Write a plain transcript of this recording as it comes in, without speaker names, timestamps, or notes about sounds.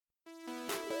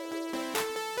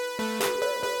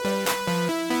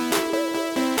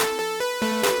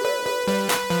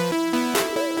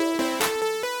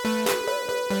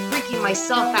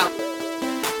myself out.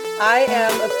 I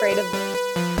am afraid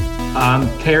of... I'm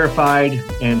terrified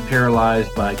and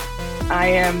paralyzed by... I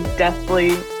am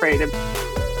deathly afraid of...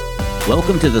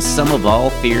 Welcome to the Sum of All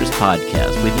Fears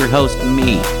podcast with your host,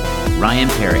 me, Ryan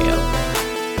Perrio.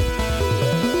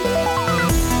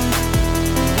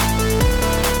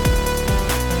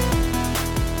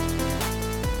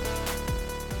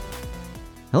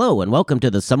 Hello, and welcome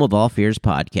to the Sum of All Fears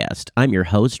podcast. I'm your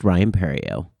host, Ryan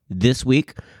Perrio. This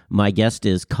week, my guest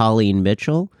is Colleen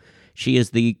Mitchell. She is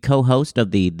the co-host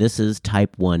of the This Is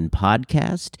Type 1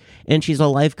 podcast, and she's a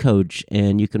life coach,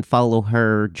 and you can follow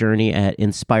her journey at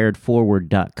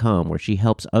inspiredforward.com, where she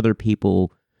helps other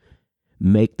people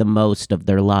make the most of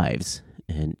their lives.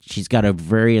 And she's got a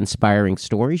very inspiring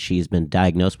story. She's been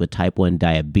diagnosed with type 1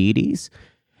 diabetes,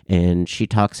 and she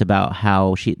talks about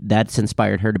how that's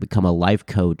inspired her to become a life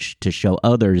coach to show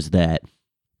others that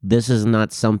this is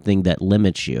not something that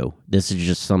limits you. This is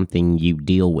just something you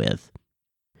deal with.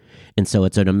 And so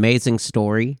it's an amazing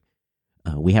story.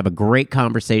 We have a great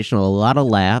conversation, a lot of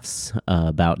laughs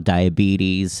about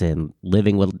diabetes and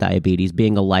living with diabetes,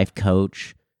 being a life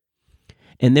coach.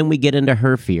 And then we get into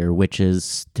her fear, which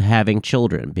is having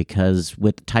children, because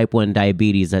with type 1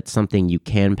 diabetes, that's something you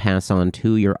can pass on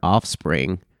to your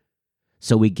offspring.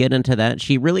 So we get into that.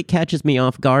 She really catches me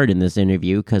off guard in this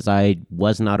interview because I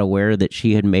was not aware that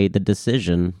she had made the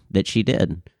decision that she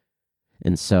did.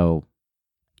 And so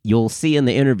you'll see in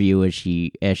the interview as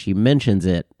she mentions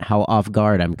it, how off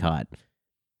guard I'm caught.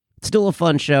 It's still a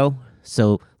fun show,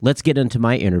 so let's get into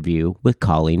my interview with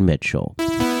Colleen Mitchell.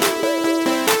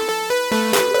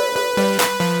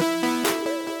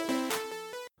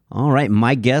 All right,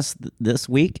 my guest this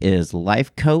week is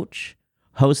life coach,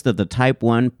 host of the Type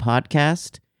 1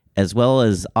 podcast, as well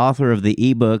as author of the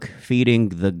ebook Feeding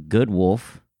the Good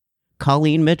Wolf,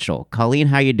 Colleen Mitchell. Colleen,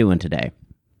 how you doing today?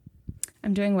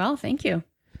 I'm doing well, thank you.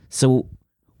 So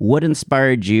what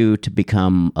inspired you to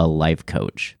become a life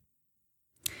coach?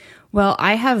 Well,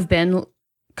 I have been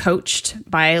coached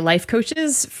by life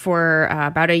coaches for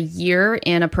about a year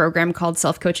in a program called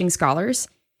Self-Coaching Scholars.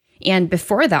 And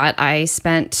before that, I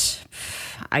spent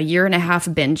a year and a half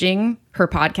binging her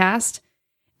podcast,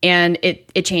 and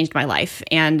it changed my life.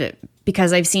 And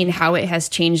because I've seen how it has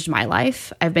changed my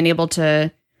life, I've been able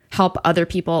to help other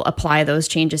people apply those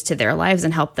changes to their lives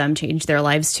and help them change their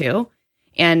lives too.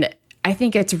 And I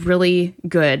think it's really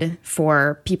good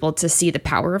for people to see the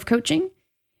power of coaching,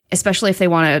 especially if they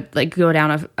want to go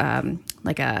down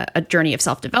a journey of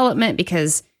self-development,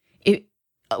 because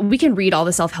we can read all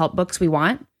the self-help books we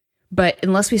want, but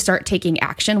unless we start taking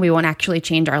action, we won't actually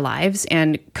change our lives.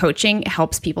 And coaching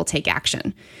helps people take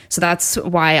action. So that's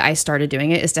why I started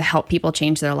doing it, is to help people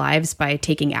change their lives by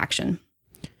taking action.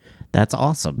 That's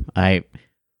awesome.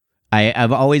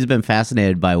 I've always been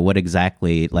fascinated by what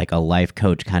exactly like a life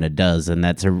coach kind of does, and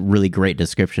that's a really great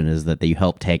description. Is that you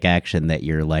help take action. That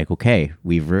you're like, okay,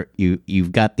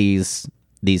 you've got these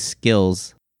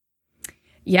skills.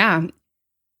 Yeah.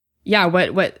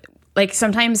 What like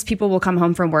sometimes people will come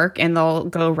home from work and they'll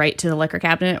go right to the liquor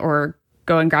cabinet or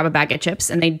go and grab a bag of chips,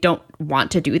 and they don't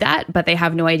want to do that, but they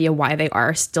have no idea why they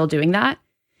are still doing that.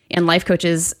 And life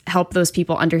coaches help those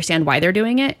people understand why they're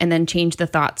doing it and then change the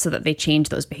thoughts so that they change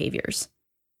those behaviors.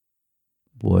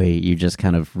 Boy, you just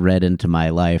kind of read into my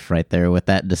life right there with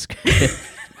that description.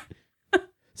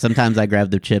 Sometimes I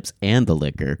grab the chips and the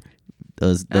liquor.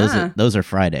 Those are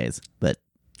Fridays, but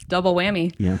double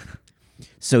whammy. Yeah.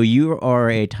 So you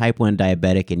are a type 1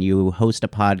 diabetic, and you host a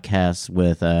podcast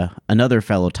with another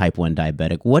fellow type 1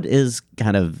 diabetic. What is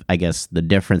kind of, I guess, the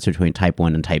difference between type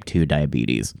 1 and type 2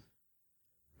 diabetes?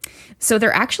 So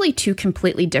they're actually two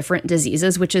completely different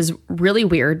diseases, which is really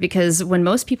weird because when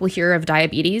most people hear of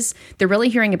diabetes, they're really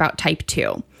hearing about type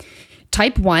 2.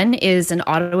 Type 1 is an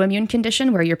autoimmune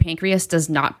condition where your pancreas does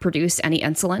not produce any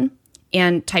insulin.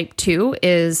 And type 2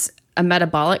 is a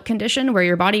metabolic condition where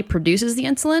your body produces the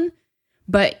insulin,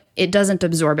 but it doesn't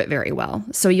absorb it very well.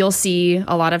 So you'll see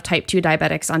a lot of type 2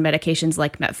 diabetics on medications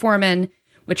like metformin,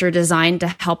 which are designed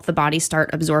to help the body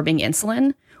start absorbing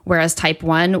insulin. Whereas type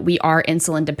 1, we are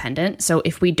insulin dependent. So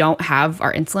if we don't have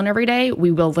our insulin every day,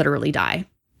 we will literally die.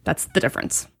 That's the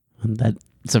difference.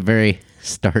 That's a very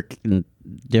stark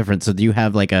difference. So do you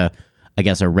have like a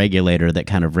regulator that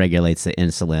kind of regulates the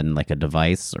insulin, like a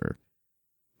device, or?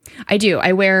 I do.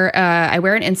 I wear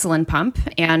an insulin pump,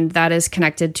 and that is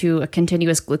connected to a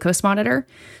continuous glucose monitor.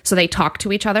 So they talk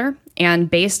to each other, and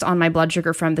based on my blood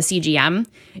sugar from the CGM,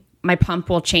 my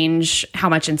pump will change how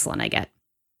much insulin I get.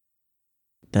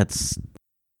 That's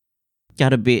got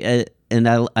to be, and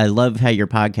I love how your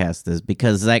podcast is,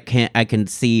 because I can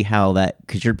see how that,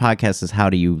 because your podcast is how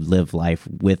do you live life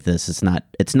with this. It's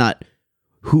not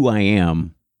who I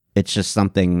am. It's just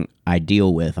something I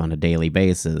deal with on a daily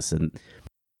basis. And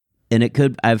it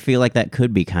could, I feel like that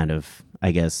could be kind of,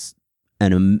 I guess, a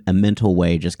mental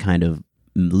way, just kind of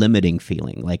limiting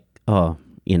feeling like, oh,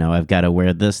 I've got to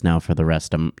wear this now for the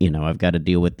rest of, I've got to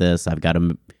deal with this. I've got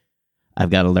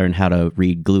to learn how to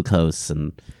read glucose.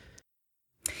 And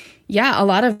yeah, a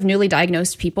lot of newly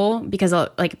diagnosed people, because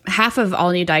like half of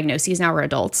all new diagnoses now are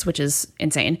adults, which is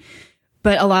insane.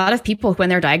 But a lot of people, when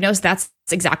they're diagnosed, that's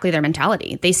exactly their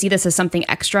mentality. They see this as something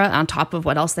extra on top of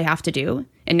what else they have to do.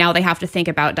 And now they have to think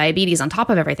about diabetes on top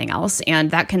of everything else.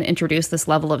 And that can introduce this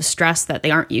level of stress that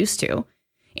they aren't used to.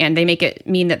 And they make it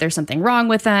mean that there's something wrong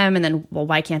with them. And then, well,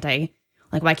 why can't I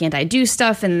do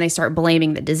stuff? And then they start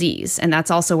blaming the disease. And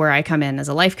that's also where I come in as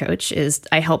a life coach, is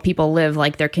I help people live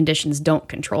like their conditions don't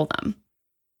control them.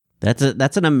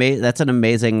 That's an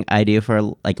amazing idea for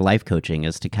like life coaching,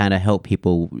 is to kind of help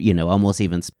people, almost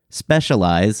even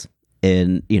specialize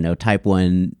in, type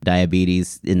 1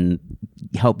 diabetes, in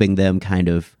helping them kind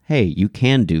of, hey, you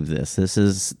can do this. This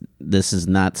is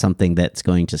not something that's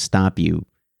going to stop you.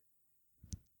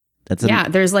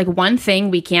 There's like one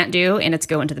thing we can't do, and it's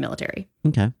go into the military.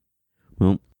 Okay.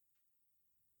 Well,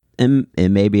 and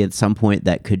maybe at some point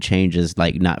that could change, as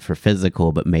like not for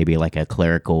physical, but maybe like a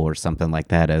clerical or something like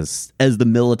that. As the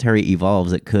military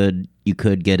evolves, you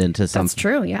could get into something. That's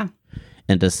true, yeah.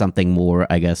 Into something more,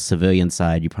 I guess, civilian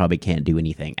side. You probably can't do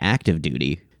anything active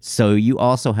duty. So you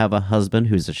also have a husband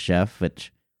who's a chef,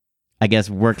 which I guess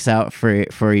works out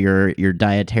for your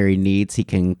dietary needs. He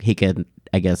can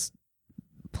I guess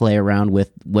play around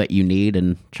with what you need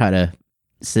and try to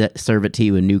serve it to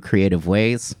you in new creative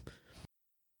ways.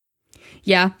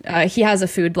 Yeah, he has a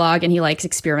food blog, and he likes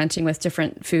experimenting with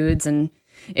different foods. And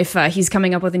if he's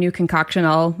coming up with a new concoction,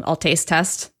 I'll taste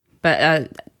test.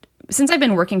 But since I've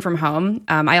been working from home,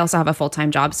 I also have a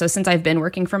full-time job. So since I've been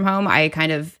working from home, I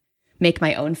kind of make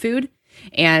my own food.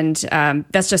 And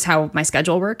that's just how my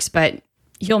schedule works. But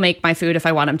he'll make my food if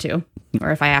I want him to, or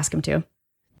if I ask him to.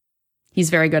 He's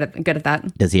very good at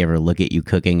that. Does he ever look at you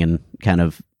cooking and kind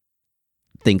of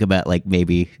think about like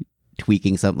maybe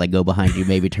tweaking something, like go behind you,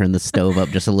 maybe turn the stove up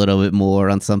just a little bit more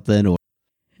on something? Or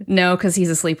no, because he's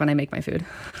asleep when I make my food.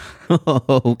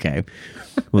 Okay.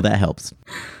 Well, that helps.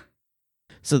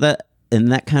 So that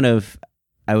kind of,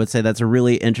 I would say that's a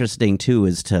really interesting too,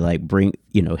 is to like bring,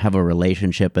 have a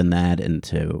relationship in that, and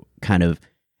to kind of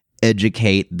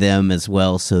educate them as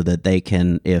well, so that they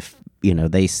can, if,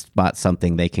 they spot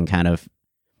something, they can kind of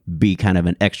be kind of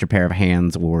an extra pair of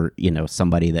hands, or,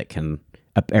 somebody that can,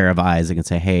 a pair of eyes that can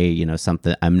say, hey,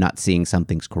 something, I'm not seeing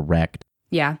something's correct.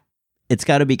 Yeah. It's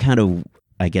got to be kind of,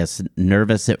 I guess,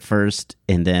 nervous at first.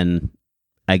 And then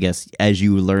I guess as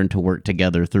you learn to work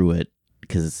together through it,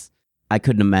 because I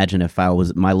couldn't imagine if I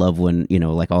was my loved one,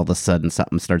 like all of a sudden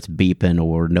something starts beeping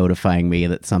or notifying me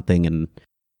that something,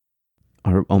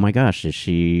 or, oh my gosh, is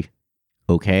she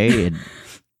okay?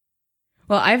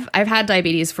 Well, I've had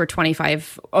diabetes for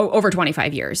over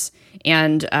 25 years.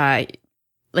 And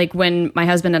like when my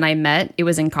husband and I met, it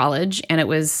was in college, and it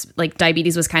was like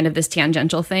diabetes was kind of this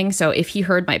tangential thing. So if he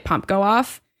heard my pump go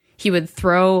off, he would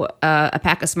throw a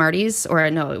pack of Smarties, or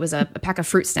no, it was a pack of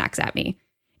fruit snacks at me.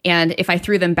 And if I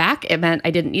threw them back, it meant I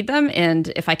didn't need them. And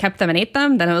if I kept them and ate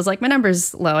them, then it was like, my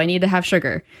number's low, I need to have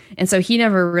sugar. And so he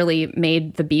never really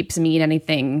made the beeps mean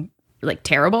anything like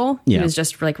terrible. Yeah. He was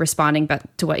just like responding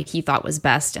to what he thought was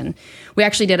best. And we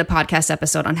actually did a podcast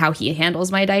episode on how he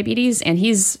handles my diabetes, and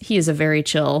he is a very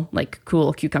chill, like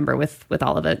cool cucumber with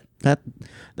all of it. That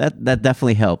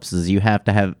definitely helps, is you have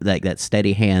to have like that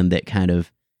steady hand that kind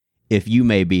of, if you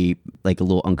may be like a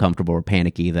little uncomfortable or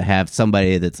panicky, to have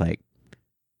somebody that's like,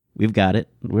 we've got it,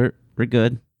 we're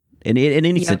good. In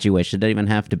any situation, it doesn't even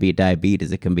have to be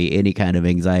diabetes. It can be any kind of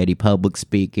anxiety, public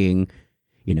speaking,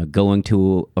 going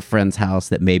to a friend's house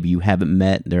that maybe you haven't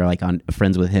met. They're like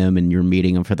friends with him, and you're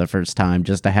meeting them for the first time.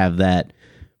 Just to have that,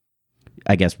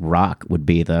 I guess, rock would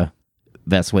be the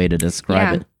best way to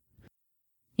describe it.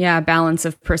 Yeah, balance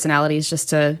of personalities, just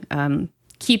to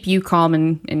keep you calm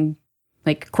and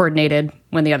like coordinated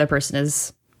when the other person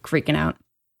is freaking out.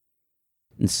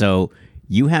 And so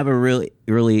you have a really,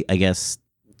 really, I guess,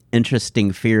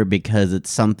 interesting fear, because it's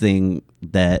something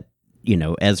that,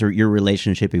 as your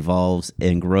relationship evolves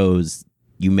and grows,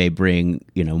 you may bring,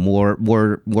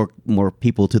 more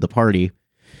people to the party,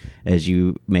 as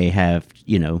you may have,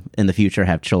 in the future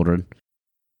have children.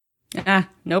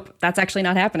 Nope, that's actually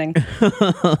not happening.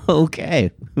 Okay.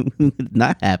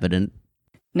 Not happening.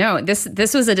 No,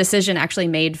 this was a decision actually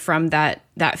made from that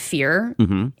fear,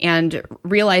 mm-hmm. and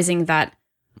realizing that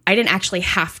I didn't actually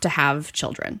have to have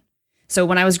children. So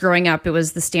when I was growing up, it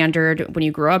was the standard, when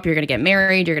you grow up, you're going to get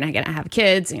married, you're going to have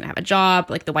kids, you're going to have a job,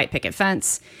 like the white picket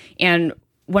fence. And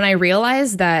when I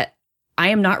realized that I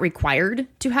am not required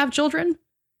to have children,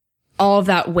 all of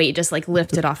that weight just like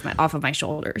lifted off of my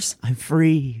shoulders. I'm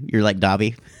free. You're like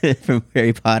Dobby from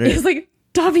Harry Potter. It's like,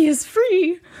 Dobby is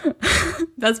free.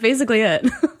 That's basically it.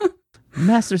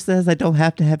 Master says I don't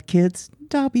have to have kids.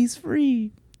 Dobby's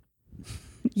free.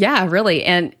 Yeah, really.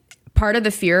 And part of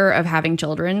the fear of having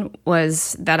children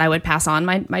was that I would pass on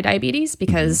my diabetes,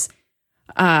 because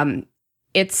you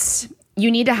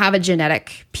need to have a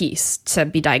genetic piece to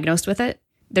be diagnosed with it.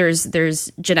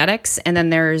 There's genetics, and then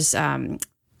there's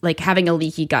like having a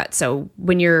leaky gut. So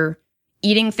when you're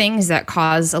eating things that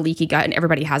cause a leaky gut, and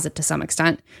everybody has it to some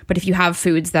extent, but if you have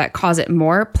foods that cause it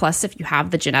more, plus if you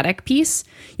have the genetic piece,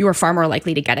 you are far more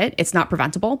likely to get it. It's not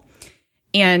preventable.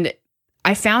 And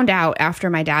I found out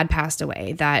after my dad passed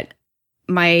away that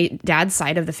my dad's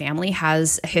side of the family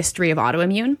has a history of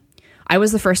autoimmune. I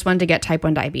was the first one to get type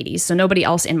 1 diabetes. So nobody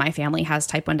else in my family has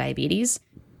type 1 diabetes,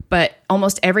 but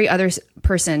almost every other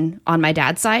person on my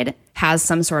dad's side has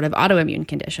some sort of autoimmune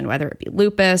condition, whether it be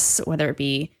lupus, whether it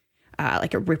be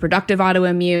like a reproductive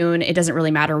autoimmune. It doesn't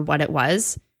really matter what it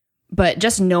was. But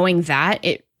just knowing that,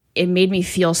 it made me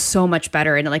feel so much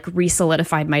better, and it like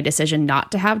re-solidified my decision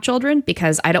not to have children,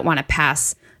 because I don't want to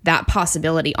pass that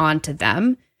possibility on to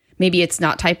them. Maybe it's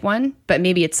not type 1, but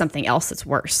maybe it's something else that's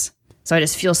worse. So I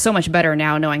just feel so much better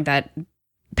now knowing that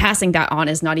passing that on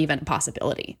is not even a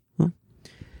possibility.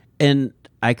 And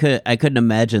I couldn't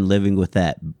imagine living with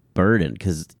that burden,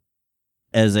 because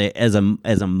as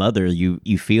a mother,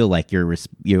 you feel like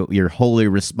you're wholly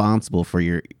responsible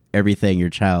for everything your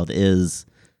child is,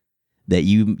 that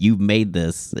you've made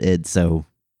this. And so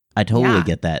I totally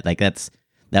get that. Like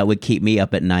that would keep me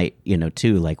up at night,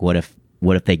 too. Like what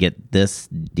if they get this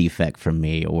defect from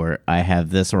me, or I have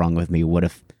this wrong with me? What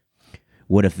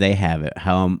if they have it?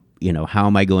 How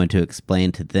am I going to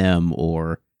explain to them,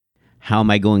 or how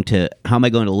am I going to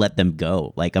let them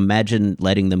go? Like imagine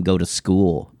letting them go to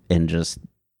school and just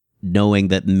knowing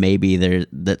that maybe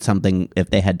that something, if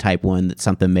they had type 1, that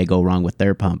something may go wrong with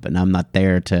their pump, and I'm not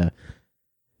there to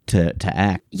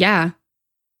act. Yeah.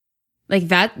 Like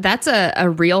that's a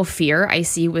real fear I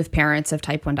see with parents of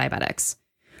type 1 diabetics.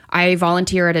 I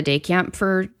volunteer at a day camp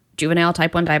for juvenile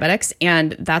type 1 diabetics,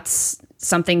 and that's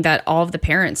something that all of the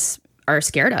parents are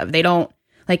scared of. They don't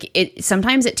like it.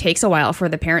 Sometimes it takes a while for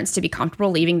the parents to be comfortable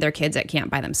leaving their kids at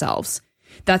camp by themselves.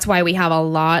 That's why we have a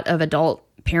lot of adult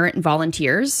parent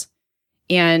volunteers,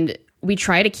 and we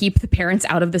try to keep the parents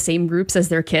out of the same groups as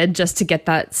their kid, just to get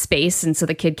that space, and so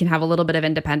the kid can have a little bit of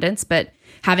independence. But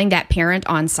having that parent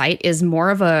on site is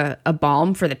more of a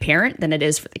balm for the parent than it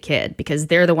is for the kid, because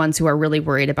they're the ones who are really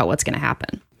worried about what's going to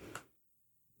happen.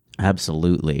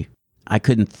 Absolutely. I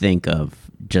couldn't think of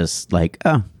just like,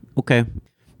 oh, okay.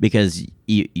 Because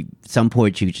some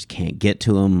points you just can't get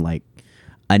to them. Like,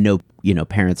 I know,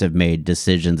 parents have made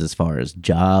decisions as far as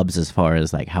jobs, as far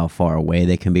as like how far away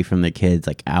they can be from their kids,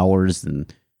 like hours,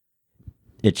 and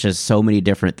it's just so many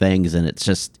different things. And it's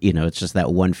just, it's just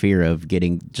that one fear of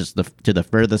getting just to the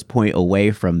furthest point away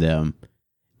from them,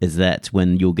 is that's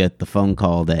when you'll get the phone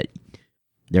call that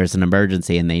there's an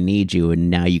emergency and they need you, and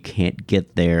now you can't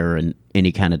get there in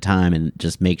any kind of time, and it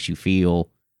just makes you feel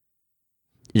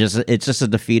it's just a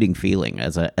defeating feeling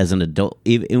as an adult,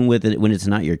 even with it when it's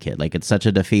not your kid. Like, it's such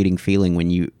a defeating feeling when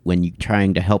you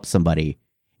trying to help somebody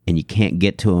and you can't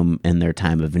get to them in their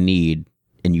time of need,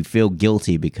 and you feel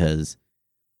guilty because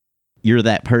you're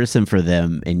that person for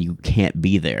them and you can't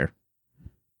be there.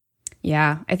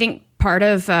 Yeah, I think part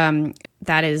of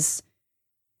that is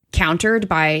countered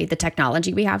by the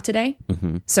technology we have today.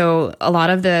 Mm-hmm. So a lot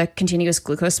of the continuous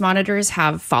glucose monitors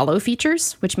have follow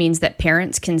features, which means that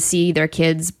parents can see their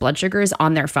kids' blood sugars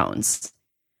on their phones.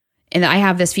 And I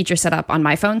have this feature set up on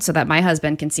my phone so that my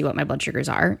husband can see what my blood sugars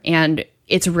are. And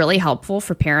it's really helpful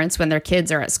for parents when their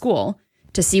kids are at school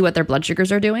to see what their blood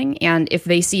sugars are doing. And if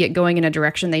they see it going in a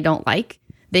direction they don't like,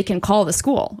 they can call the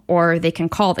school, or they can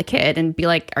call the kid and be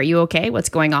like, are you okay? What's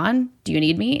going on? Do you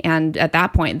need me? And at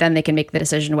that point, then they can make the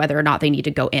decision whether or not they need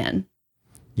to go in.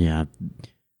 Yeah.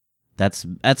 That's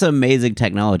amazing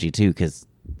technology too, because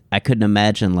I couldn't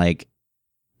imagine, like,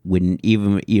 when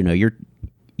even, you're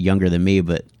younger than me,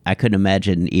 but I couldn't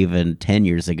imagine even 10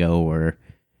 years ago or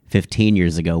 15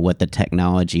 years ago what the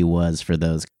technology was for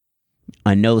those.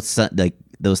 I know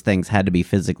those things had to be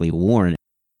physically worn.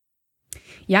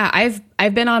 Yeah,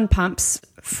 I've been on pumps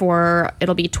for,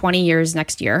 it'll be 20 years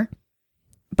next year.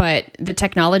 But the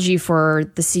technology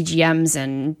for the CGMs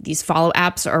and these follow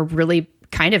apps are really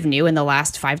kind of new in the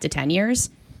last 5 to 10 years.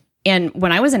 And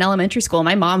when I was in elementary school,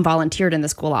 my mom volunteered in the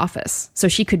school office so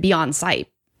she could be on site.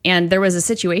 And there was a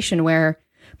situation where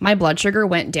my blood sugar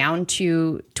went down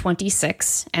to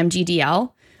 26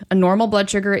 mgdl. A normal blood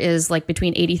sugar is like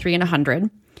between 83 and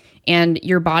 100. And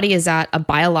your body is at a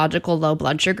biological low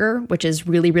blood sugar, which is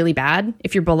really, really bad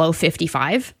if you're below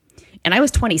 55. And I was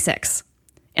 26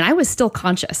 and I was still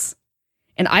conscious.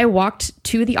 And I walked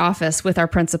to the office with our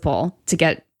principal to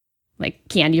get like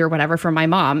candy or whatever from my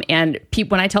mom. And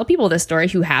when I tell people this story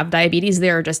who have diabetes,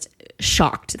 they're just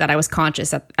shocked that I was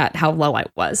conscious at how low I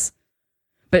was.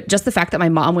 But just the fact that my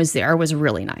mom was there was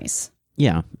really nice.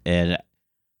 Yeah. And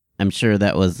I'm sure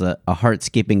that was a heart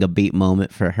skipping a beat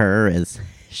moment for her as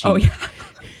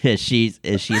she's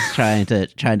trying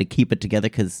to keep it together,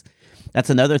 because that's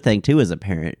another thing too as a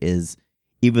parent is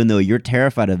even though you're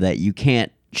terrified of that, you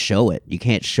can't show it. You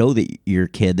can't show that your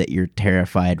kid that you're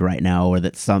terrified right now, or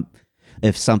that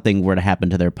if something were to happen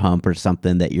to their pump or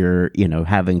something that you're,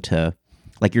 having to,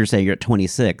 like you're saying, you're at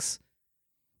 26.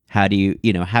 How do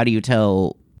you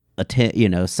tell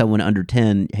someone under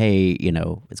 10, hey,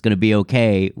 it's going to be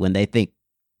okay, when they think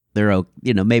they're,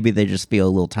 maybe they just feel a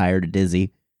little tired or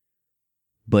dizzy,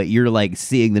 but you're like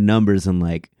seeing the numbers and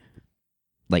like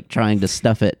trying to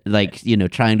stuff it,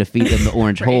 trying to feed them the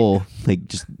orange Right. hole, like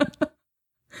just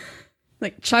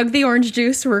like chug the orange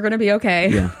juice. We're going to be okay.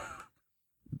 Yeah.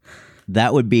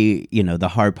 That would be, the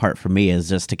hard part for me is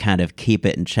just to kind of keep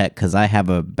it in check, because I have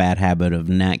a bad habit of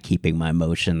not keeping my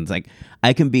emotions. Like,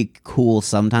 I can be cool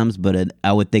sometimes, but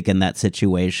I would think in that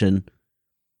situation,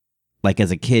 like as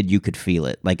a kid, you could feel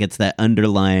it. Like it's that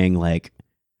underlying, like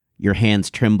your hands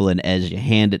trembling as you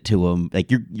hand it to them. Like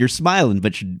you're smiling,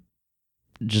 but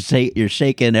you're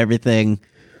shaking everything.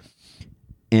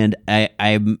 And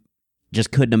I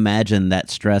just couldn't imagine that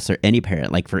stress, or any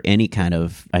parent, like for any kind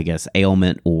of, I guess,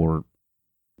 ailment, or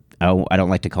I don't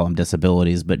like to call them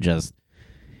disabilities, but just,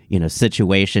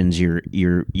 situations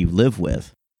you live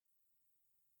with.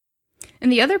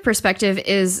 And the other perspective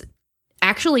is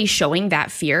actually showing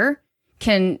that fear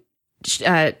can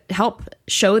help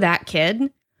show that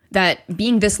kid that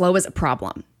being this low is a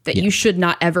problem, that you should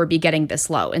not ever be getting this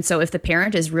low. And so if the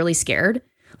parent is really scared,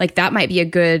 like that might be a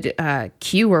good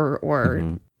cue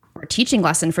or teaching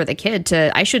lesson for the kid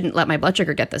I shouldn't let my blood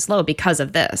sugar get this low because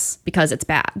of this, because it's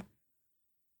bad.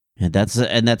 And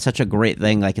that's such a great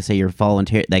thing. Like I say, you're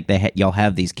volunteer, like y'all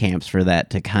have these camps for that,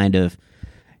 to kind of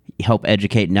help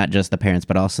educate not just the parents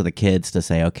but also the kids to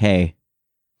say, okay,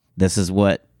 this is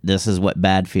what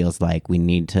bad feels like. You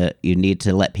need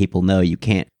to let people know you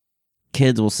can't.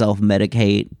 Kids will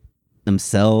self-medicate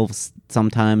themselves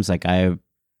sometimes. Like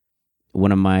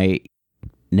one of my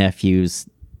nephews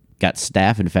got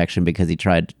staph infection because he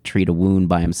tried to treat a wound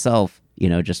by himself,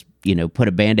 put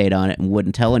a Band-Aid on it and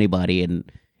wouldn't tell anybody.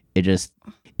 And it just,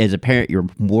 as a parent, you're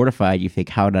mortified. You think,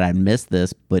 how did I miss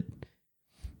this? But,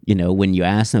 when you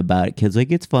ask them about it, kids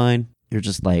like, it's fine. You're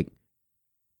just like,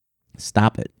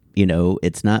 stop it.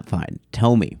 It's not fine.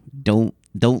 Tell me. Don't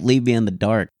leave me in the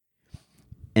dark.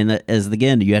 And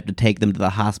again, you have to take them to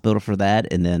the hospital for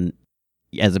that. And then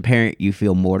as a parent, you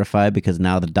feel mortified because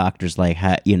now the doctor's like,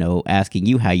 asking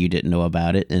you how you didn't know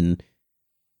about it. And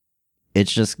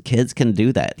it's just, kids can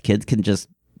do that. Kids can just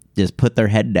put their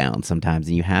head down sometimes.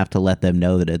 And you have to let them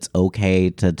know that it's okay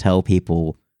to tell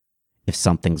people if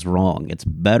something's wrong. It's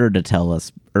better to tell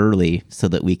us early so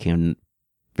that we can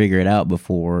figure it out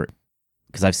before.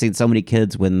 Because I've seen so many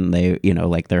kids when they,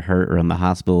 like they're hurt or in the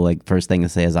hospital, like first thing to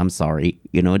say is, I'm sorry.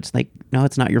 It's like, no,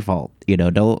 it's not your fault.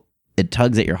 It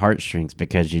tugs at your heartstrings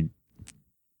because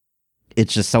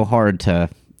it's just so hard to,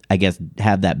 I guess,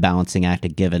 have that balancing act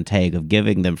of give and take, of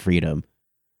giving them freedom,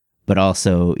 but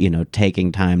also,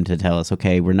 taking time to tell us,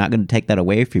 okay, we're not going to take that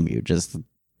away from you. Just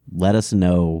let us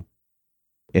know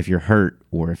if you're hurt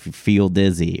or if you feel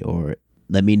dizzy, or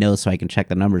let me know so I can check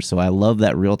the numbers. So I love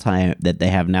that that they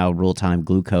have now real-time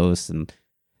glucose and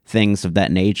things of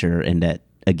that nature. And that,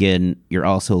 again, you're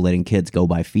also letting kids go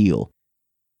by feel.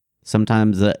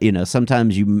 Sometimes,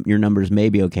 sometimes your numbers may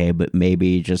be okay, but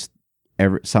maybe just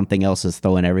something else is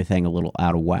throwing everything a little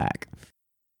out of whack.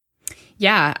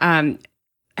 Yeah.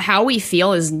 How we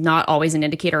feel is not always an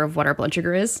indicator of what our blood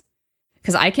sugar is.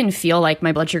 Because I can feel like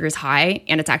my blood sugar is high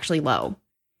and it's actually low.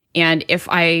 And if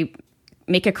I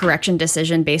make a correction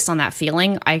decision based on that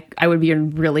feeling, I would be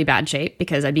in really bad shape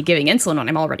because I'd be giving insulin when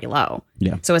I'm already low.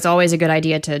 Yeah. So it's always a good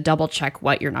idea to double check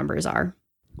what your numbers are.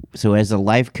 So as a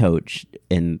life coach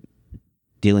in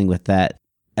dealing with that,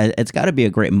 it's got to be a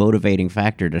great motivating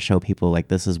factor to show people like,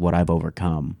 this is what I've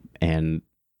overcome. And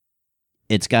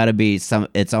it's got to be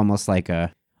it's almost like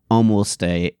a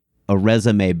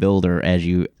resume builder as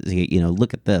you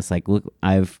look at this, like, look,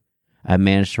 I've I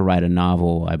managed to write a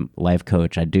novel. I'm a life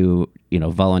coach. I do,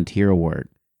 volunteer work.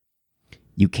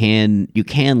 You can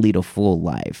lead a full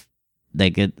life.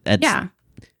 Like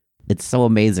it's so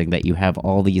amazing that you have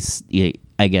all these,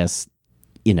 I guess,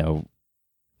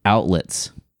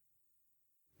 outlets.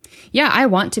 Yeah, I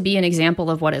want to be an example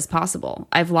of what is possible.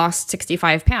 I've lost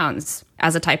 65 pounds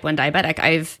as a type 1 diabetic.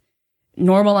 I've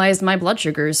normalized my blood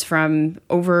sugars from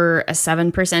over a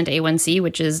 7% A1C,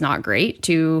 which is not great,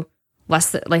 to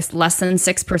less than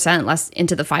 6%, less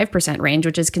into the 5% range,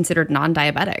 which is considered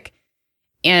non-diabetic.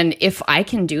 And if I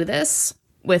can do this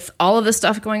with all of the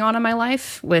stuff going on in my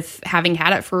life, with having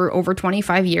had it for over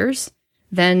 25 years,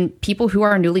 then people who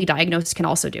are newly diagnosed can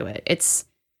also do it.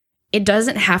 It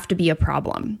doesn't have to be a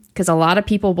problem, because a lot of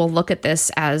people will look at this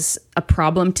as a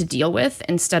problem to deal with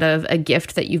instead of a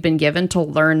gift that you've been given to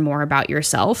learn more about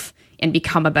yourself and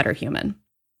become a better human.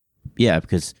 Yeah,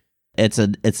 because it's a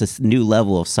new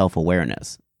level of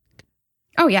self-awareness.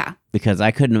 Oh yeah. Because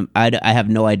I have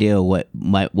no idea what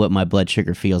my blood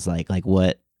sugar feels like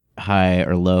what high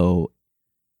or low,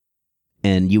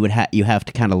 and you have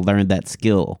to kind of learn that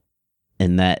skill.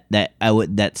 And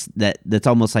that's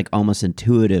almost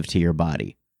intuitive to your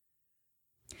body.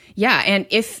 Yeah, and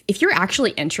if you're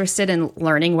actually interested in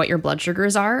learning what your blood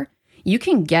sugars are, you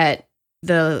can get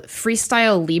the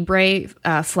Freestyle Libre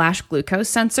flash glucose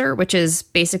sensor, which is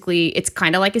basically, it's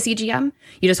kind of like a CGM.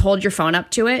 You just hold your phone up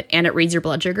to it and it reads your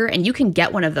blood sugar, and you can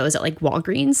get one of those at like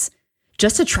Walgreens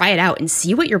just to try it out and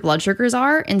see what your blood sugars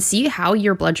are and see how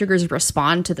your blood sugars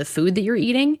respond to the food that you're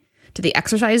eating, to the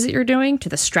exercise that you're doing, to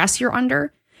the stress you're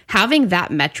under. Having that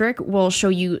metric will show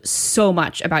you so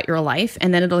much about your life,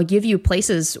 and then it'll give you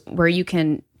places where you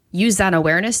can use that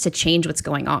awareness to change what's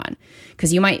going on.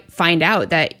 Because you might find out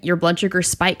that your blood sugar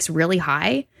spikes really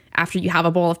high after you have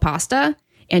a bowl of pasta,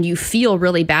 and you feel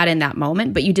really bad in that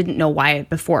moment, but you didn't know why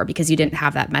before because you didn't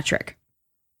have that metric.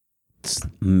 It's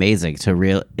amazing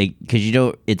to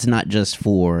because it's not just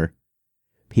for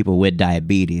people with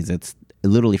diabetes. It's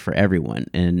literally for everyone.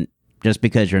 And just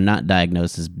because you're not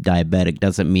diagnosed as diabetic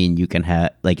doesn't mean you can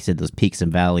have, like you said, those peaks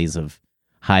and valleys of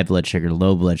high blood sugar,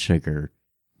 low blood sugar.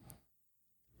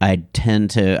 I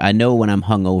know when I'm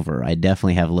hungover, I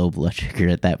definitely have low blood sugar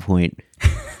at that point.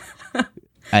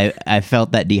 I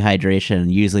felt that dehydration.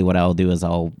 Usually what I'll do is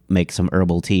I'll make some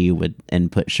herbal tea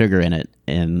and put sugar in it,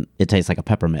 and it tastes like a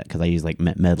peppermint because I use like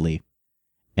mint medley.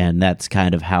 And that's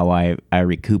kind of how I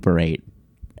recuperate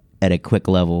at a quick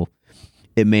level.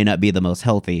 It may not be the most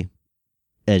healthy,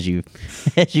 as you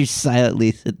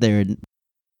silently sit there and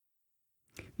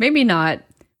maybe not,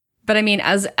 but I mean,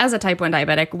 as a type 1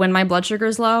 diabetic, when my blood sugar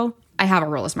is low, I have a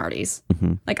roll of Smarties.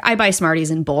 Mm-hmm. Like I buy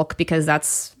Smarties in bulk because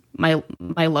that's my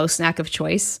low snack of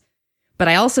choice. But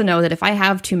I also know that if I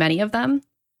have too many of them,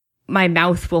 my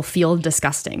mouth will feel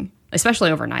disgusting,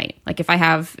 especially overnight. Like if I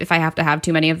have to have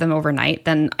too many of them overnight,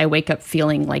 then I wake up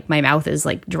feeling like my mouth is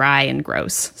like dry and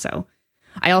gross. So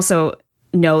I also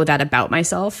know that about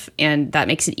myself, and that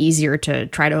makes it easier to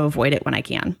try to avoid it when I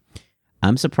can.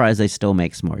 I'm surprised they still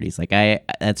make Smarties. Like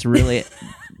that's really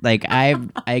like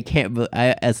I can't.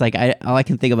 It's like all I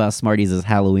can think about Smarties is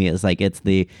Halloween. It's like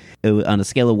on a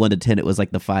scale of 1 to 10, it was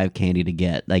like the 5 candy to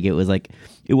get. Like it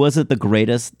wasn't the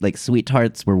greatest. Like Sweet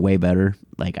Tarts were way better.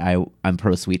 Like I'm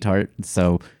pro Sweet Tart,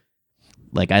 so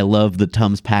like I love the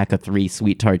Tums pack of 3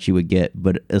 Sweet Tarts you would get,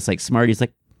 but it's like Smarties.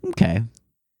 Like okay.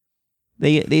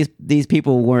 These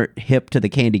people weren't hip to the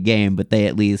candy game, but they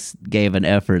at least gave an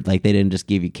effort. Like they didn't just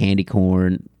give you candy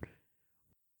corn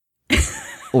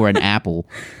or an apple,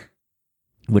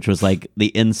 which was like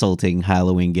the insulting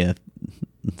Halloween gift.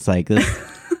 It's like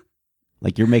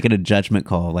like you're making a judgment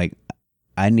call. Like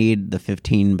I need that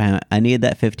 15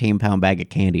 pound bag of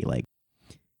candy. Like,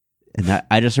 and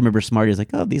I just remember Smarties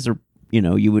like, oh, these are.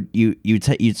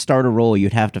 You'd start a roll,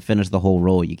 you'd have to finish the whole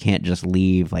roll. You can't just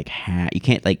leave like you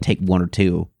can't like take 1 or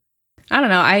 2. I don't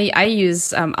know.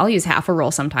 I'll use half a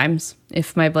roll sometimes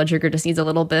if my blood sugar just needs a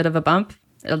little bit of a bump.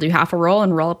 I'll do half a roll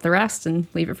and roll up the rest and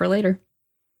leave it for later.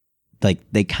 Like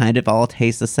they kind of all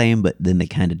taste the same, but then they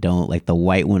kind of don't. Like the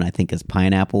white one, I think, is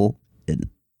pineapple.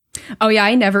 Oh yeah,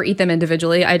 I never eat them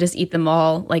individually. I just eat them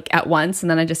all like at once, and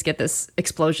then I just get this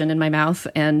explosion in my mouth.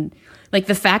 And like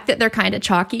the fact that they're kind of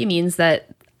chalky means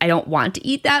that I don't want to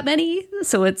eat that many.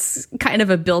 So it's kind of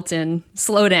a built-in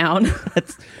slow down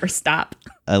or stop.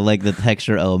 I like the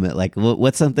texture element. Like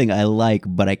what's something I like,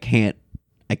 but I can't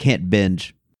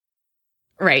binge.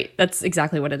 Right. That's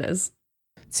exactly what it is.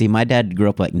 See, my dad grew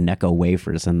up like Necco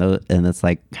wafers, and it's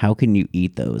like, how can you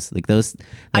eat those? Like those.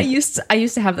 Like, I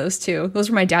used to have those too. Those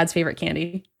were my dad's favorite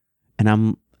candy.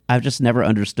 And I've just never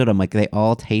understood them. Like, they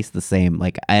all taste the same.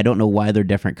 Like, I don't know why they're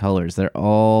different colors. They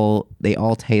all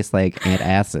taste like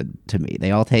antacid to me.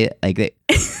 They all taste like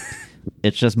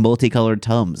it's just multicolored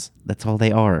Tums. That's all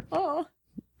they are. Oh.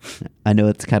 I know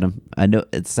it's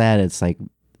sad. It's like,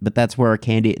 but that's where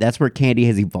candy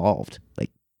has evolved.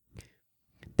 Like,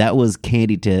 that was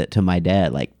candy to my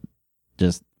dad, like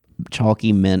just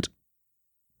chalky mint,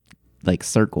 like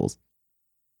circles.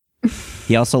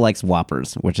 He also likes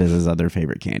Whoppers, which is his other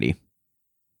favorite candy.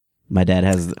 My dad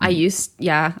has. I used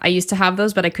to have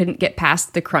those, but I couldn't get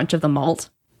past the crunch of the malt,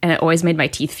 and it always made my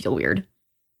teeth feel weird.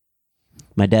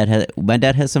 My dad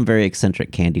has some very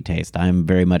eccentric candy taste. I'm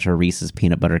very much a Reese's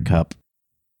peanut butter cup.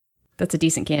 That's a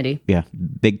decent candy. Yeah,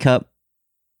 Big Cup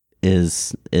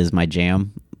is my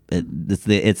jam.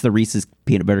 It's the Reese's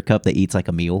peanut butter cup that eats like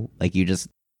a meal. Like,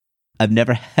 I've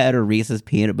never had a Reese's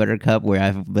peanut butter cup where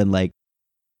I've been like,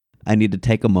 I need to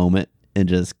take a moment and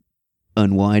just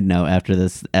unwind now after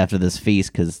this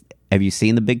feast. Because have you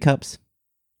seen the Big Cups?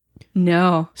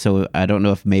 No. So I don't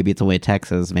know if maybe it's only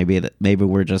Texas. Maybe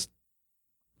we're just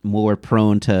more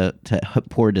prone to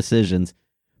poor decisions.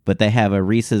 But they have a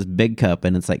Reese's Big Cup,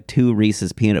 and it's like 2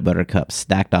 Reese's peanut butter cups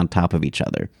stacked on top of each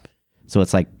other. So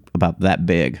it's like about that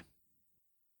big.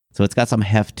 So it's got some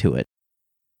heft to it.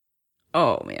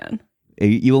 Oh, man.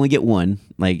 You only get one.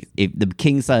 Like, if the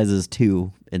king size is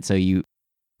 2, and so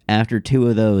after 2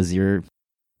 of those,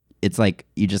 it's like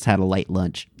you just had a light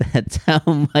lunch. That's how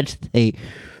much they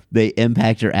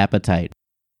impact your appetite.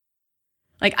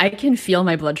 Like, I can feel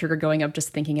my blood sugar going up just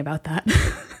thinking about that.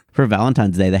 For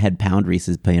Valentine's Day, they had pound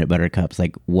Reese's peanut butter cups,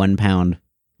 like 1 pound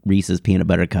Reese's peanut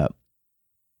butter cup.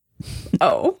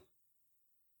 Oh.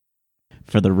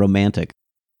 For the romantic.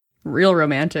 Real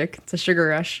romantic. It's a sugar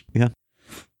rush. Yeah.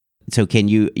 So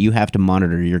you have to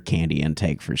monitor your candy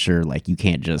intake for sure. Like, you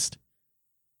can't just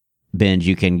binge.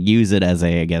 You can use it as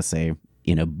a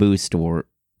boost, or,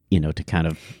 to kind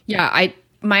of. Yeah.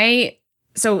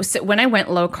 So when I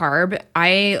went low carb,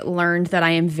 I learned that I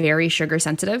am very sugar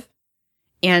sensitive.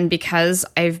 And because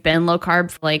I've been low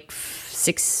carb for like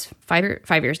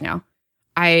 5 years now,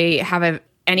 I have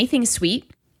anything sweet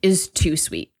is too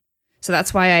sweet. So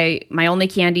that's why my only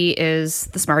candy is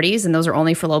the Smarties, and those are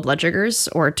only for low blood sugars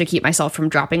or to keep myself from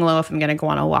dropping low if I'm going to go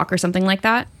on a walk or something like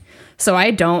that. So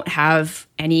I don't have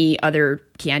any other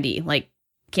candy. Like,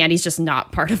 candy's just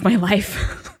not part of my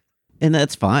life. And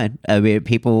that's fine. I mean,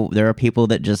 there are people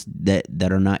that just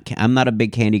that are not. I'm not a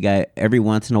big candy guy. Every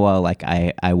once in a while, like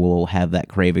I will have that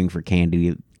craving for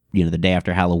candy. The day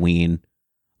after Halloween,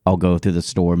 I'll go through the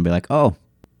store and be like, oh,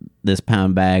 this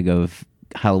pound bag of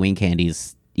Halloween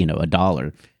candy's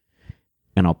 $1,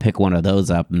 and I'll pick one of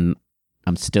those up, and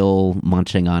I'm still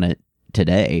munching on it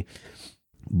today.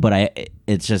 But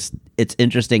it's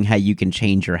interesting how you can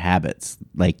change your habits.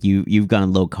 Like, you've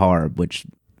gone low carb, which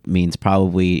means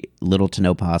probably little to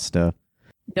no pasta.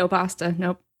 No pasta.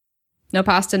 Nope. No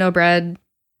pasta, no bread,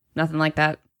 nothing like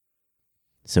that.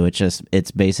 So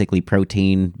it's basically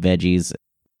protein, veggies.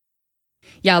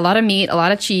 Yeah, a lot of meat, a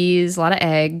lot of cheese, a lot of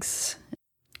eggs.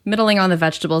 Middling on the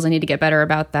vegetables. I need to get better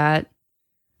about that.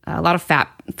 A lot of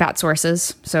fat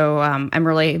sources. So I'm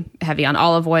really heavy on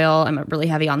olive oil. I'm really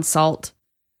heavy on salt.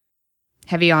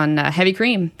 Heavy on heavy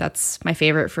cream. That's my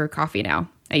favorite for coffee now.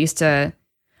 I used to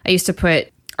put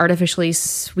artificially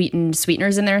sweetened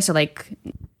sweeteners in there, so like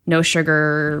no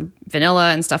sugar,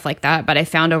 vanilla, and stuff like that. But I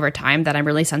found over time that I'm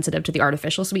really sensitive to the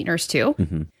artificial sweeteners too,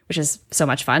 which is so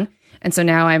much fun. And so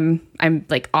now I'm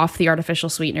like off the artificial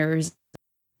sweeteners.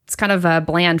 It's kind of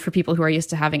bland for people who are used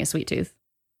to having a sweet tooth.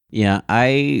 Yeah,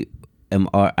 I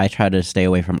try to stay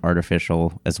away from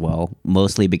artificial as well,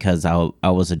 mostly because I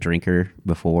was a drinker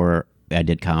before I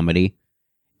did comedy,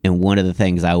 and one of the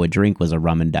things I would drink was a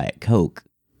rum and Diet Coke,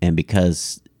 and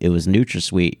because it was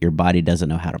NutraSweet, your body doesn't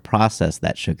know how to process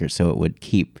that sugar, so it would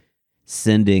keep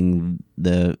sending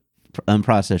the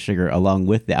unprocessed sugar along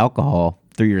with the alcohol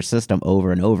through your system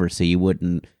over and over, so it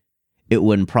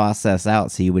wouldn't process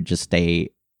out, so you would just stay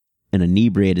in an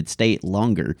inebriated state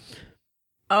longer.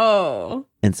 Oh.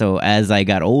 And so as I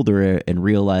got older and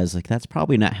realized, like, that's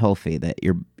probably not healthy, that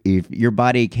your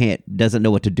body doesn't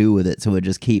know what to do with it, so it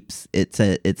just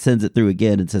it sends it through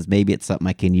again and says, maybe it's something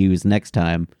I can use next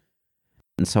time.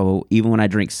 And so even when I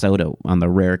drink soda, on the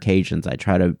rare occasions, I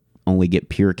try to only get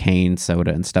pure cane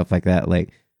soda and stuff like that.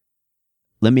 Like,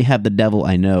 let me have the devil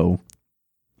I know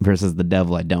versus the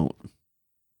devil I don't.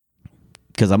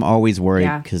 Because I'm always worried,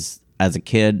 because as a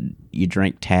kid, you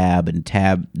drank Tab, and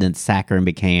then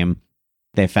saccharin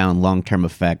they found long-term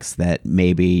effects that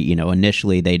maybe,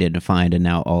 initially they didn't find, and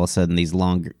now all of a sudden these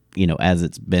longer, as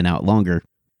it's been out longer.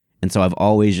 And so I've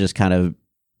always just kind of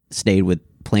stayed with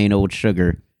plain old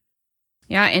sugar.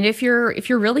 Yeah, and if you're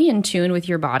really in tune with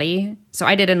your body, so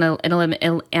I did an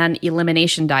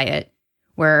elimination diet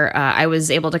where I was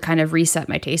able to kind of reset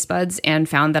my taste buds and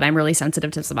found that I'm really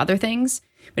sensitive to some other things.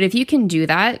 But if you can do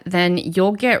that, then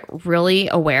you'll get really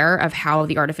aware of how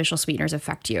the artificial sweeteners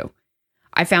affect you.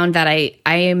 I found that I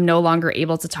am no longer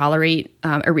able to tolerate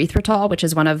erythritol, which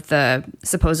is one of the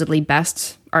supposedly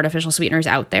best artificial sweeteners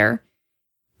out there.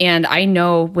 And I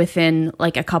know within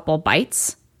like a couple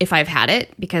bites if I've had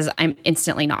it because I'm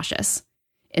instantly nauseous.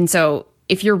 And so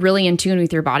if you're really in tune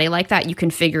with your body like that, you can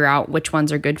figure out which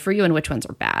ones are good for you and which ones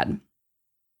are bad.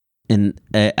 And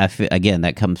I feel, again,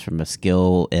 that comes from a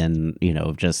skill and,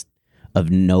 just of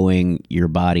knowing your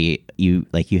body. You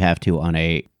have to on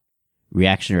a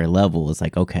reactionary level. It's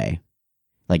like, okay,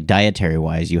 like dietary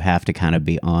wise, you have to kind of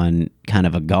be on kind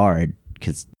of a guard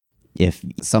because if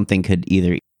something could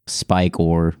either spike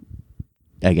or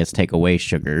I guess take away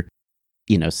sugar,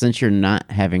 since you're not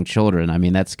having children, I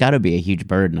mean, that's got to be a huge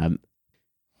burden.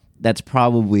 That's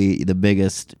probably the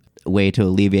biggest way to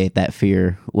alleviate that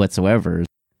fear whatsoever.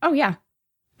 Oh, yeah.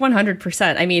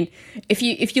 100%. I mean, if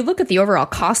you look at the overall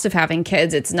cost of having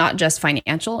kids, it's not just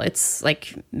financial. It's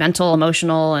like mental,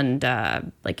 emotional, and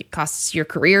like it costs your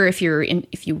career if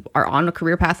you are on a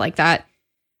career path like that.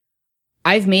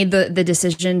 I've made the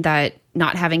decision that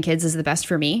not having kids is the best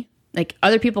for me. Like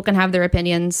other people can have their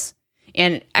opinions.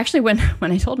 And actually, when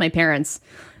I told my parents,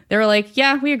 they were like,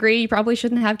 "Yeah, we agree. You probably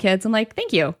shouldn't have kids." I'm like,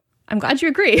 "Thank you. I'm glad you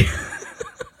agree."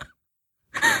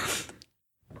 It's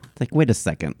like, wait a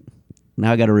second.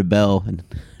 Now I got to rebel, and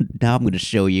now I'm going to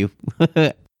show you.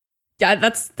 Yeah,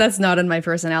 that's not in my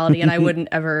personality, and I wouldn't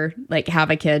ever like have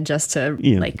a kid just to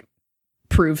like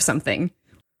prove something.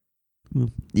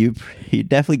 You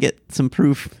definitely get some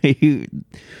proof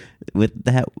with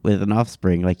an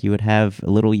offspring. Like you would have a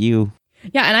little you.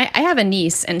 Yeah, and I have a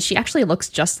niece, and she actually looks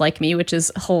just like me, which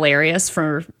is hilarious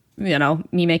for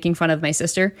me making fun of my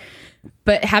sister.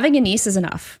 But having a niece is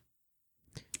enough.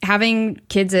 Having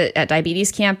kids at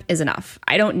diabetes camp is enough.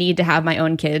 I don't need to have my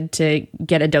own kid to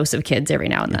get a dose of kids every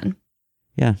now and then.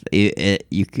 Yeah,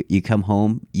 you come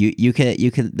home. You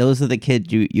can. Those are the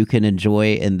kids you can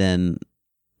enjoy and then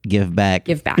give back.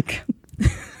 Give back.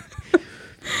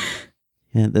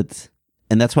 Yeah,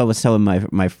 that's why I was telling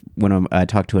my when I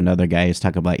talked to another guy, he was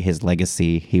talking about his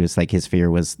legacy. He was like, his fear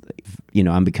was,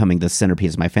 I'm becoming the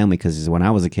centerpiece of my family because when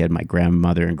I was a kid, my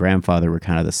grandmother and grandfather were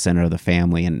kind of the center of the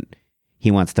family, and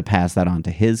he wants to pass that on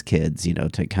to his kids,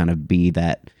 to kind of be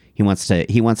that.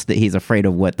 He's afraid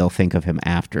of what they'll think of him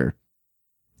after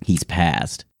he's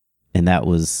passed. And that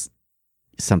was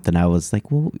something I was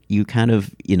like, well, you kind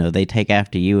of, they take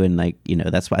after you. And like,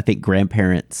 that's why I think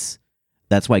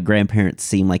that's why grandparents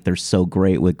seem like they're so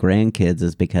great with grandkids,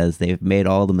 is because they've made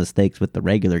all the mistakes with the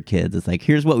regular kids. It's like,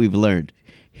 here's what we've learned.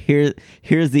 Here's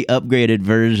the upgraded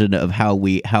version of how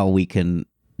we can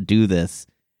do this.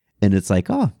 And it's like,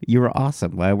 oh, you were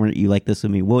awesome. Why weren't you like this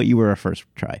with me? Well, you were our first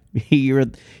try. You're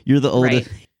the oldest.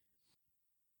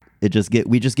 Right.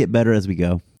 We just get better as we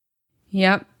go.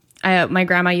 Yep. My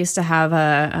grandma used to have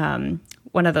a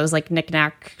one of those like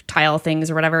knick-knack tile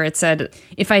things or whatever. It said,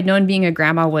 if I'd known being a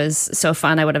grandma was so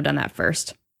fun, I would have done that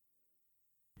first.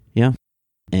 Yeah.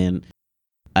 And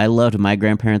I loved my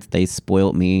grandparents. They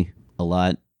spoiled me a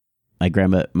lot. My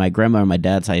grandma on my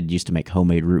dad's side used to make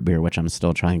homemade root beer, which I'm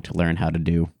still trying to learn how to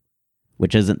do,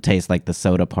 which doesn't taste like the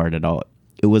soda part at all.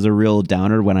 It was a real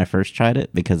downer when I first tried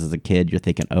it because as a kid, you're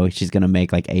thinking, oh, she's going to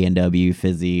make like A&W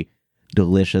fizzy,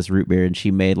 delicious root beer. And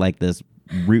she made like this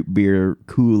root beer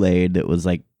Kool-Aid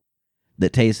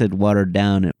that tasted watered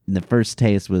down. And the first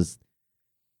taste was,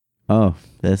 oh,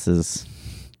 this is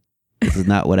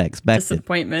not what I expected.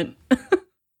 Disappointment.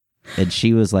 And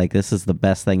she was like, this is the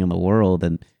best thing in the world.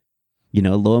 And,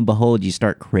 lo and behold, you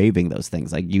start craving those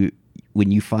things. Like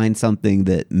when you find something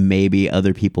that maybe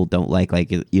other people don't like,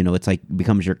 it's like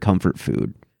becomes your comfort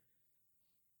food.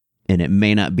 And it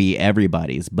may not be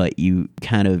everybody's, but you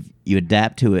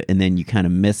adapt to it and then you kind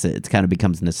of miss it. It kind of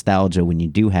becomes nostalgia when you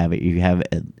do have it. You have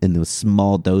it in those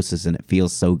small doses and it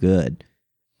feels so good.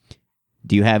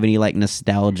 Do you have any like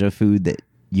nostalgia food that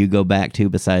you go back to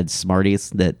besides Smarties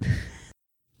that...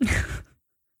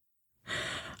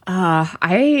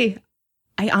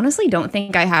 I honestly don't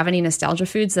think I have any nostalgia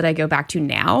foods that I go back to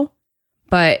now.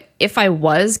 But if I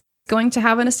was going to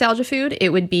have a nostalgia food, it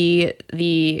would be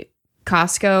the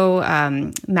Costco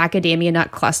macadamia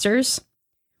nut clusters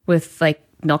with like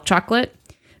milk chocolate,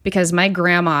 because my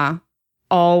grandma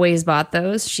always bought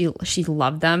those. She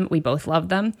loved them. We both loved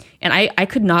them. And I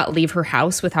could not leave her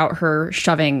house without her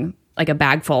shoving like a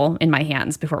bag full in my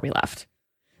hands before we left.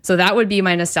 So that would be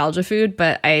my nostalgia food,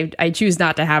 but I choose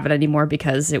not to have it anymore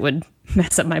because it would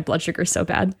mess up my blood sugar so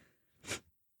bad.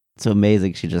 It's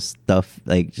amazing. She just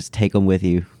just take them with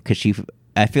you because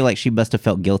I feel like she must have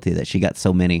felt guilty that she got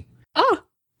so many. Oh,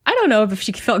 I don't know if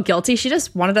she felt guilty. She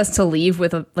just wanted us to leave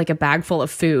with a bag full of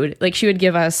food. Like she would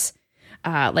give us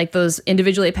those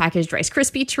individually packaged Rice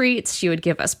Krispie treats. She would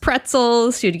give us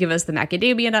pretzels. She would give us the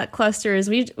macadamia nut clusters.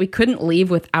 We couldn't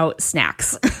leave without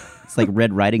snacks. It's like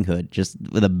Red Riding Hood, just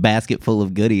with a basket full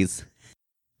of goodies.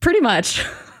 Pretty much.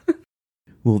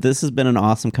 Well, this has been an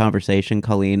awesome conversation,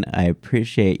 Colleen. I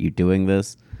appreciate you doing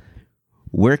this.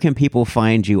 Where can people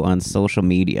find you on social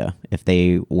media if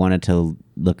they wanted to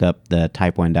look up the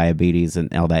type 1 diabetes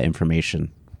and all that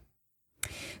information?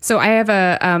 So I have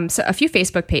a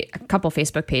couple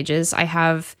Facebook pages. I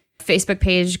have a Facebook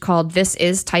page called This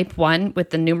Is Type 1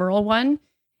 with the numeral 1,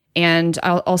 and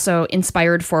also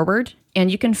Inspired Forward.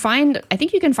 And I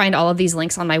think you can find all of these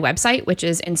links on my website, which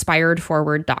is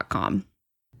inspiredforward.com.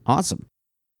 Awesome.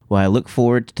 Well, I look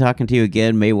forward to talking to you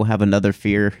again. Maybe we'll have another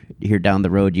fear here down the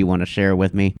road you want to share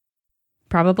with me.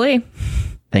 Probably.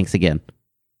 Thanks again.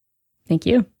 Thank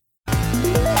you.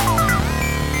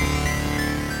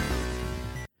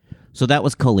 So that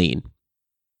was Colleen.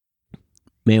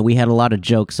 Man, we had a lot of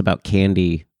jokes about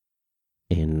candy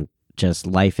and just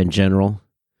life in general.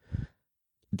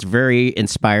 It's a very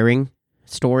inspiring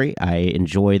story. I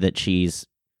enjoy that she's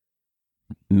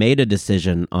made a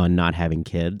decision on not having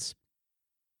kids.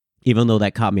 Even though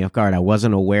that caught me off guard, I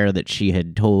wasn't aware that she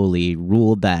had totally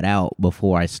ruled that out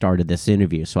before I started this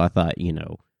interview. So I thought,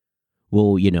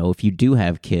 if you do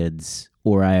have kids,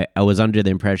 or I was under the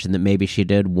impression that maybe she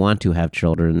did want to have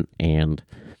children and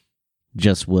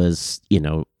just was,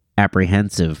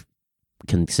 apprehensive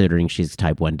considering she's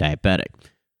type 1 diabetic.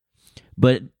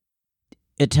 But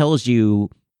it tells you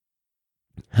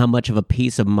how much of a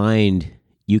peace of mind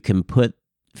you can put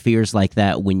fears like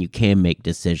that when you can make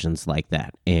decisions like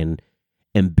that and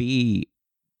be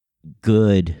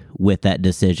good with that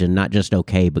decision, not just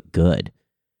okay, but good.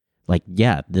 Like,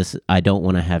 yeah, I don't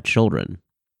want to have children.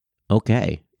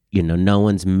 Okay. No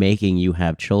one's making you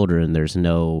have children. There's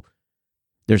no,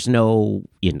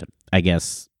 I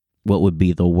guess what would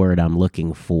be the word I'm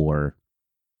looking for,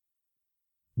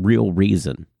 real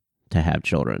reason to have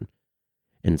children.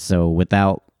 And so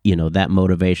without, that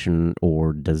motivation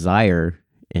or desire,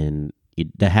 and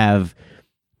to have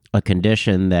a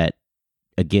condition that,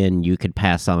 again, you could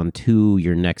pass on to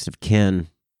your next of kin,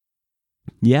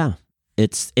 yeah,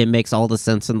 it makes all the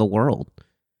sense in the world.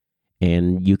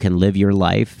 And you can live your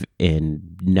life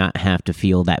and not have to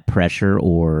feel that pressure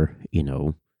or,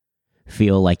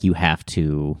 feel like you have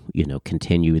to,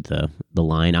 continue the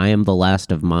line. I am the last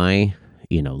of my,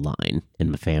 line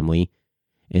in my family,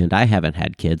 and I haven't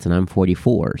had kids, and I'm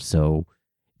 44. So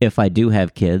if I do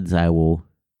have kids, I will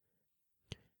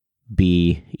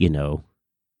be,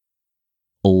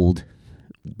 old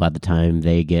by the time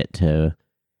they get to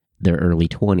their early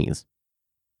 20s.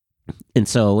 And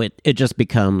so it just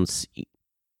becomes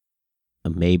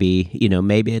maybe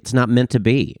it's not meant to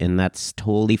be, and that's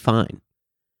totally fine.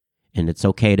 And it's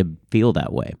okay to feel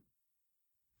that way.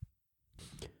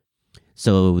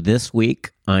 So this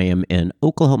week I am in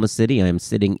Oklahoma City. I am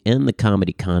sitting in the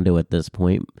comedy condo at this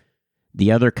point.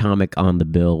 The other comic on the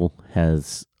bill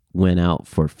has went out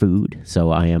for food,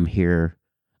 so I am here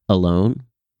alone.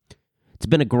 It's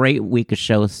been a great week of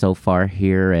shows so far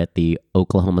here at the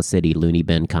Oklahoma City Looney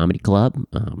Bin Comedy Club.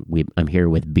 I'm here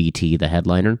with BT, the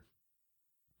headliner,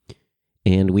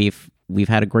 and we've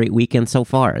had a great weekend so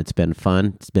far. It's been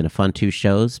fun. It's been a fun 2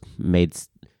 shows. Made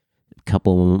a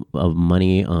couple of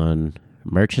money on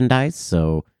merchandise,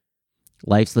 so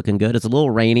life's looking good. It's a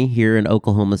little rainy here in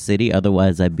Oklahoma City.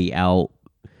 Otherwise, I'd be out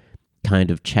kind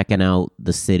of checking out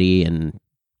the city and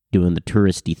doing the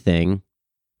touristy thing.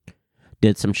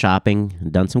 Did some shopping,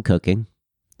 done some cooking,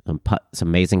 some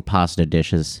amazing pasta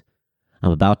dishes.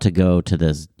 I'm about to go to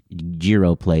this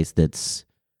gyro place that's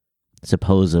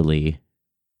supposedly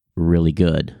really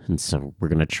good, and so we're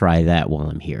going to try that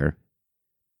while I'm here.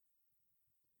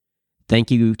 Thank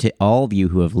you to all of you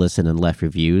who have listened and left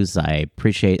reviews. I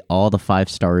appreciate all the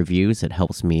 5-star reviews. It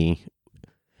helps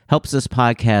this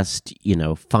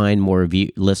podcast, find more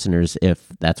listeners if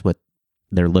that's what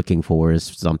they're looking for, is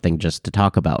something just to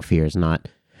talk about fears, not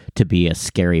to be a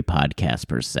scary podcast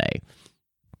per se.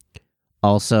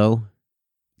 Also,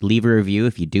 leave a review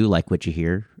if you do like what you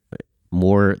hear. The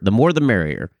more the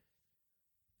merrier.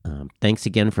 Thanks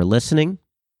again for listening.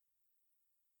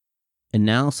 And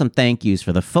now some thank yous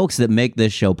for the folks that make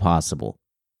this show possible.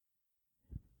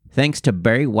 Thanks to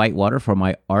Barry Whitewater for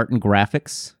my art and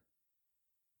graphics.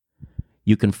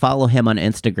 You can follow him on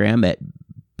Instagram at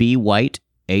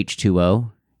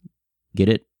bwhiteh2o. Get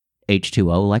it?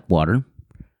 H2O like water.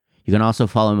 You can also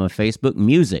follow him on Facebook,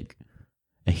 Music.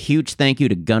 A huge thank you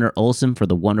to Gunnar Olsen for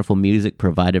the wonderful music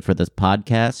provided for this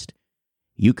podcast.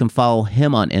 You can follow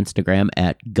him on Instagram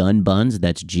at gunbuns,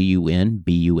 that's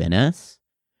GUNBUNS,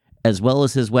 as well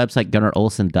as his website,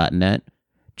 gunnarolsen.net.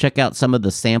 Check out some of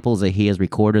the samples that he has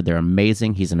recorded. They're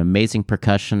amazing. He's an amazing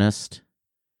percussionist.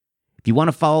 If you want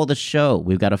to follow the show,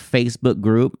 we've got a Facebook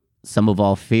group, Some of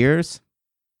All Fears.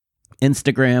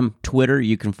 Instagram, Twitter,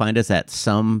 you can find us at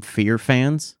Some Fear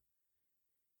Fans.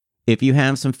 If you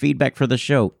have some feedback for the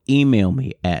show, email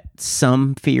me at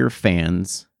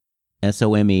somefearfans,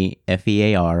 SOMEFEARFANS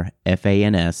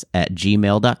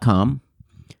 @gmail.com.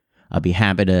 I'll be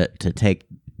happy to take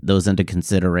those into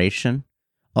consideration.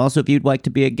 Also, if you'd like to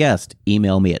be a guest,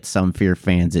 email me at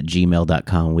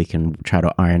somefearfans@gmail.com. We can try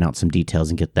to iron out some details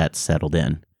and get that settled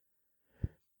in.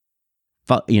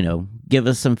 Give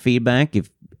us some feedback. If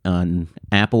on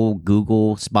Apple,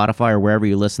 Google, Spotify, or wherever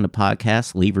you listen to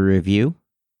podcasts, leave a review.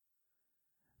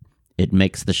 It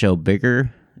makes the show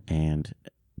bigger, and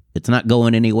it's not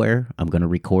going anywhere. I'm going to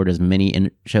record as many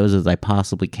shows as I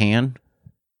possibly can.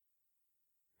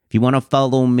 If you want to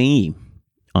follow me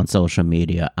on social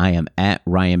media, I am at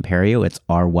Ryan Perio. It's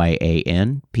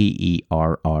RyanPerio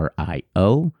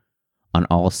on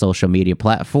all social media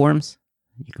platforms.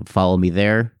 You can follow me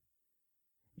there,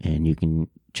 and you can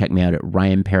check me out at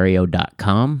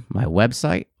ryanperio.com, my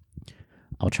website.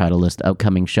 I'll try to list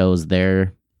upcoming shows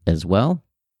there as well.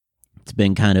 It's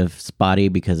been kind of spotty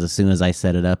because as soon as I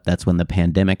set it up, that's when the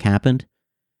pandemic happened.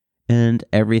 And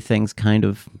everything's kind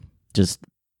of just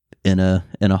in a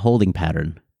holding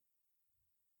pattern.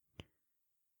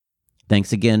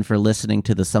 Thanks again for listening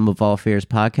to the Sum of All Fears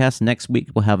podcast. Next week,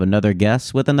 we'll have another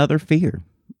guest with another fear.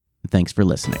 Thanks for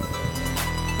listening.